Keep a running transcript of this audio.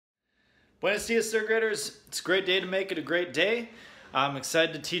Buenos dias, third graders. It's a great day to make it a great day. I'm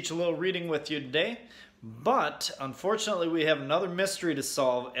excited to teach a little reading with you today, but unfortunately we have another mystery to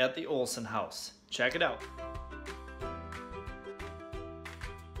solve at the Olson house. Check it out.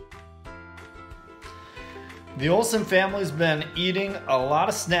 The Olson family's been eating a lot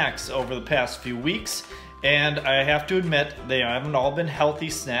of snacks over the past few weeks, and I have to admit they haven't all been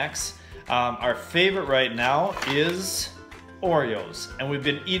healthy snacks. Our favorite right now is Oreos, and we've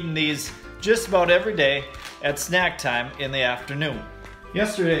been eating these just about every day at snack time in the afternoon.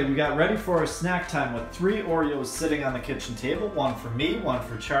 Yesterday we got ready for our snack time with 3 Oreos sitting on the kitchen table. One for me, one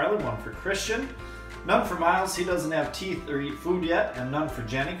for Charlie, one for Christian. None for Miles, he doesn't have teeth or eat food yet, and none for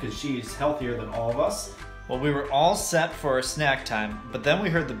Jenny because she's healthier than all of us. Well, we were all set for our snack time, but then we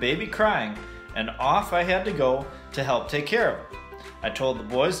heard the baby crying, and off I had to go to help take care of her. I told the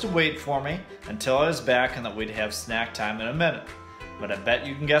boys to wait for me until I was back and that we'd have snack time in a minute. But I bet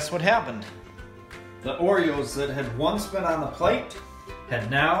you can guess what happened. The Oreos that had once been on the plate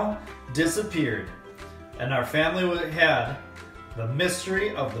had now disappeared, and our family had the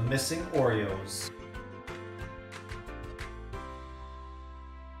mystery of the missing Oreos.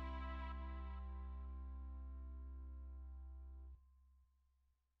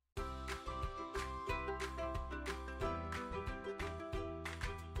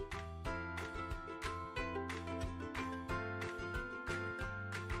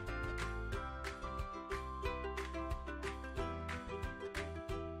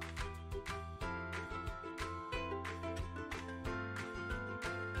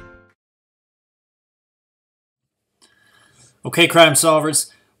 Okay, crime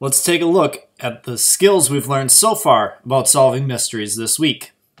solvers, let's take a look at the skills we've learned so far about solving mysteries this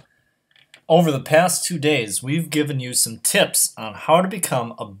week. Over the past 2 days, we've given you some tips on how to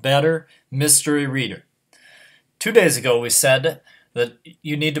become a better mystery reader. 2 days ago, we said that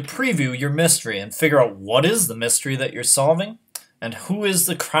you need to preview your mystery and figure out what is the mystery that you're solving and who is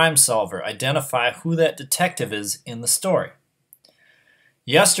the crime solver. Identify who that detective is in the story.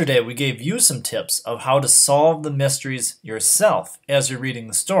 Yesterday, we gave you some tips of how to solve the mysteries yourself as you're reading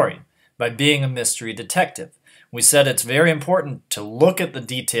the story by being a mystery detective. We said it's very important to look at the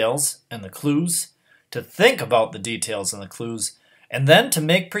details and the clues, to think about the details and the clues, and then to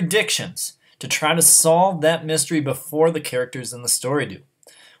make predictions to try to solve that mystery before the characters in the story do.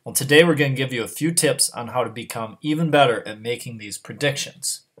 Well, today we're going to give you a few tips on how to become even better at making these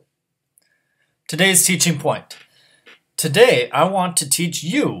predictions. Today's teaching point. Today, I want to teach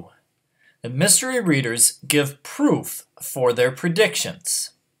you that mystery readers give proof for their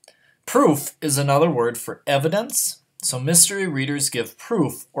predictions. Proof is another word for evidence, so mystery readers give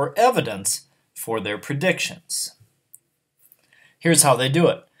proof or evidence for their predictions. Here's how they do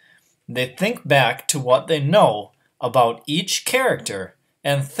it. They think back to what they know about each character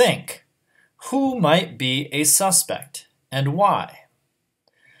and think, who might be a suspect and why?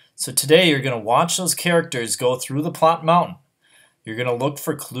 So today you're going to watch those characters go through the plot mountain. You're going to look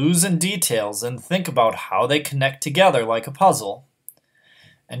for clues and details and think about how they connect together like a puzzle.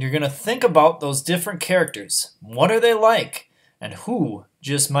 And you're going to think about those different characters. What are they like? And who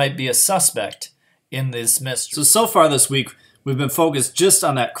just might be a suspect in this mystery? So far this week, we've been focused just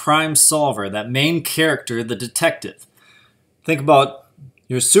on that crime solver, that main character, the detective. Think about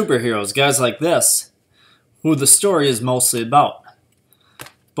your superheroes, guys like this, who the story is mostly about.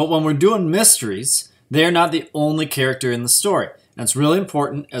 But when we're doing mysteries, they are not the only character in the story. And it's really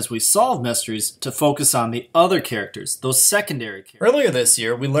important as we solve mysteries to focus on the other characters, those secondary characters. Earlier this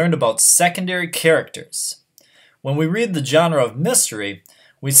year, we learned about secondary characters. When we read the genre of mystery,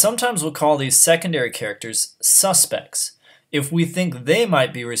 we sometimes will call these secondary characters suspects if we think they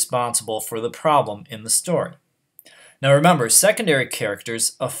might be responsible for the problem in the story. Now remember, secondary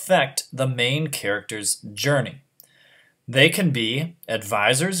characters affect the main character's journey. They can be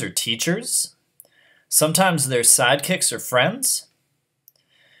advisors or teachers. Sometimes they're sidekicks or friends.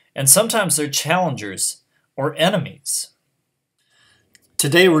 And sometimes they're challengers or enemies.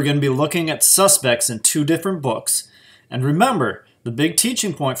 Today we're going to be looking at suspects in 2 different books. And remember, the big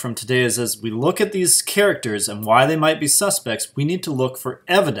teaching point from today is as we look at these characters and why they might be suspects, we need to look for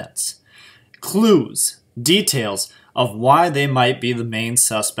evidence, clues, details of why they might be the main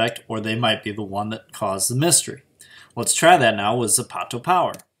suspect or they might be the one that caused the mystery. Let's try that now with Zapato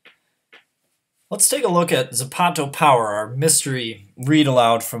Power. Let's take a look at Zapato Power, our mystery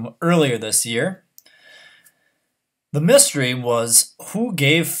read-aloud from earlier this year. The mystery was, who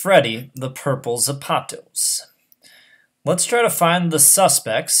gave Freddy the purple zapatos? Let's try to find the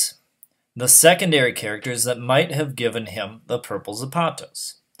suspects, the secondary characters that might have given him the purple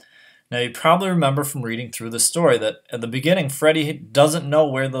zapatos. Now you probably remember from reading through the story that at the beginning Freddy doesn't know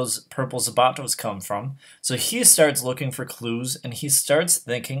where those purple Zapatos come from, so he starts looking for clues and he starts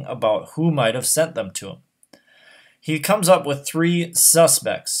thinking about who might have sent them to him. He comes up with 3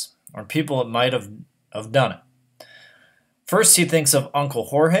 suspects, or people that might have done it. First he thinks of Uncle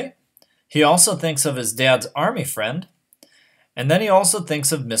Jorge, he also thinks of his dad's army friend, and then he also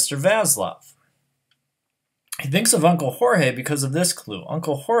thinks of Mr. Vaslov. He thinks of Uncle Jorge because of this clue.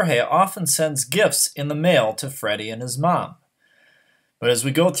 Uncle Jorge often sends gifts in the mail to Freddy and his mom. But as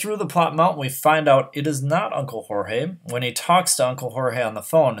we go through the plot mountain, we find out it is not Uncle Jorge when he talks to Uncle Jorge on the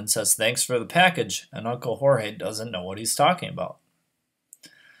phone and says, "Thanks for the package," and Uncle Jorge doesn't know what he's talking about.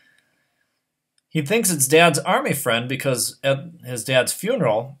 He thinks it's Dad's army friend because at his dad's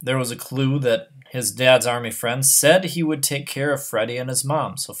funeral, there was a clue that his dad's army friend said he would take care of Freddy and his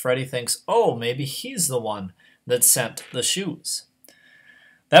mom. So Freddy thinks, oh, maybe he's the one that sent the shoes.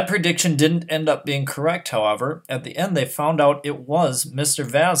 That prediction didn't end up being correct, however. At the end, they found out it was Mr.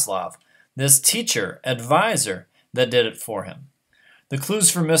 Vaslov, this teacher, advisor, that did it for him. The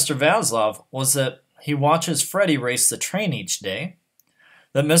clues for Mr. Vaslov was that he watches Freddy race the train each day,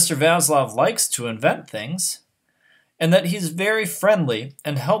 that Mr. Vaslov likes to invent things, and that he's very friendly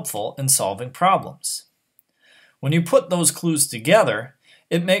and helpful in solving problems. When you put those clues together,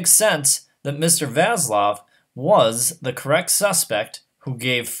 it makes sense that Mr. Vaslov was the correct suspect who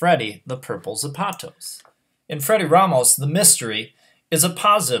gave Freddy the purple Zapatos. In Freddy Ramos, the mystery is a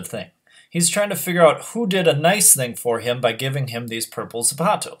positive thing. He's trying to figure out who did a nice thing for him by giving him these purple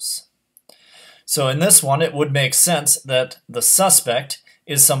Zapatos. So in this one, it would make sense that the suspect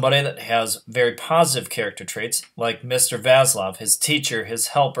is somebody that has very positive character traits, like Mr. Vaslov, his teacher, his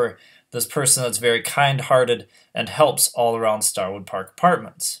helper, this person that's very kind-hearted and helps all around Starwood Park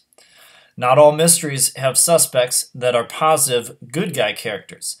Apartments. Not all mysteries have suspects that are positive, good guy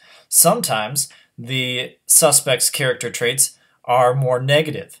characters. Sometimes the suspect's character traits are more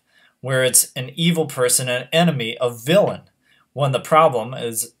negative, where it's an evil person, an enemy, a villain, when the problem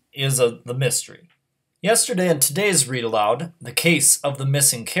is the mystery. Yesterday and today's read aloud, the case of the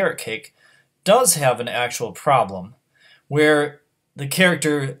missing carrot cake does have an actual problem, where the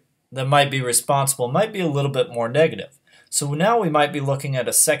character that might be responsible might be a little bit more negative. So now we might be looking at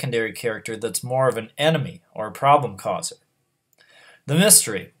a secondary character that's more of an enemy or a problem causer. The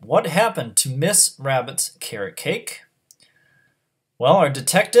mystery. What happened to Miss Rabbit's carrot cake? Well, our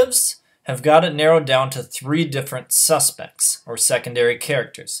detectives have got it narrowed down to 3 different suspects or secondary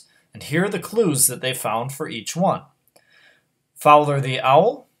characters. And here are the clues that they found for each one. Fowler the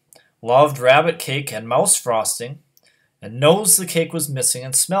owl loved rabbit cake and mouse frosting and knows the cake was missing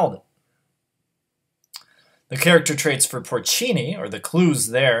and smelled it. The character traits for Porcini, or the clues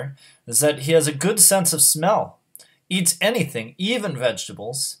there, is that he has a good sense of smell, eats anything, even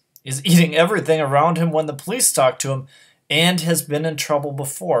vegetables, is eating everything around him when the police talk to him, and has been in trouble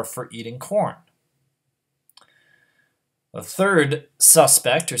before for eating corn. The third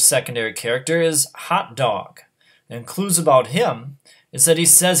suspect, or secondary character, is Hot Dog. And clues about him is that he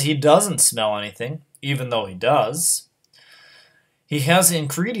says he doesn't smell anything, even though he does. He has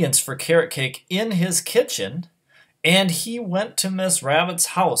ingredients for carrot cake in his kitchen, and he went to Miss Rabbit's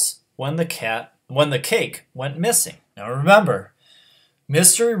house when the cake went missing. Now remember,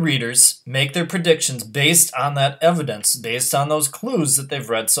 mystery readers make their predictions based on that evidence, based on those clues that they've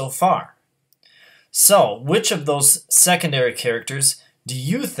read so far. So, which of those secondary characters do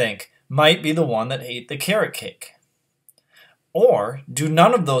you think might be the one that ate the carrot cake? Or do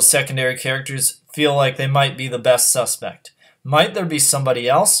none of those secondary characters feel like they might be the best suspect? Might there be somebody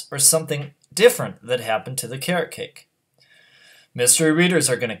else or something different that happened to the carrot cake? Mystery readers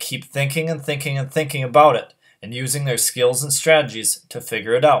are going to keep thinking and thinking and thinking about it and using their skills and strategies to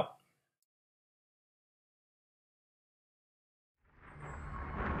figure it out.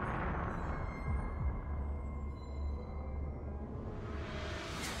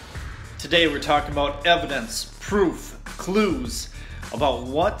 Today we're talking about evidence, proof, clues about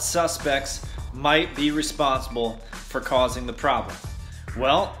what suspects might be responsible for causing the problem.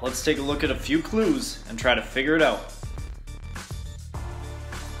 Well, let's take a look at a few clues and try to figure it out.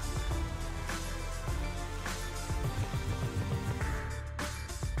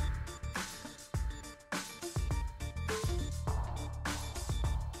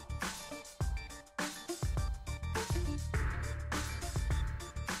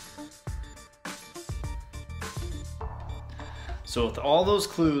 So with all those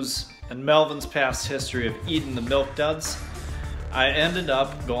clues and Melvin's past history of eating the milk duds, I ended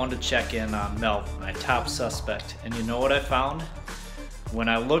up going to check in on Melvin, my top suspect. And you know what I found? When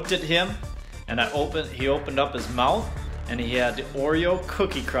I looked at him and he opened up his mouth, and he had Oreo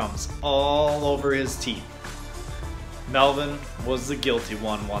cookie crumbs all over his teeth. Melvin was the guilty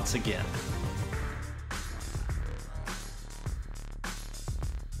one once again.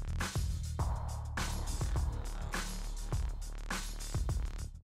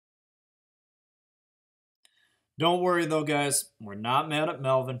 Don't worry though, guys. We're not mad at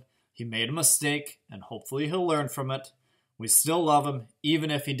Melvin. He made a mistake, and hopefully he'll learn from it. We still love him,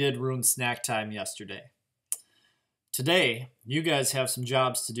 even if he did ruin snack time yesterday. Today, you guys have some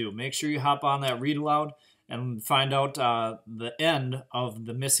jobs to do. Make sure you hop on that read aloud and find out the end of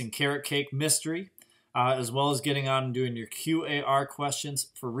the missing carrot cake mystery, as well as getting on and doing your QAR questions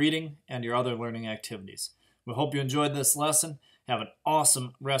for reading and your other learning activities. We hope you enjoyed this lesson. Have an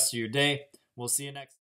awesome rest of your day. We'll see you next time.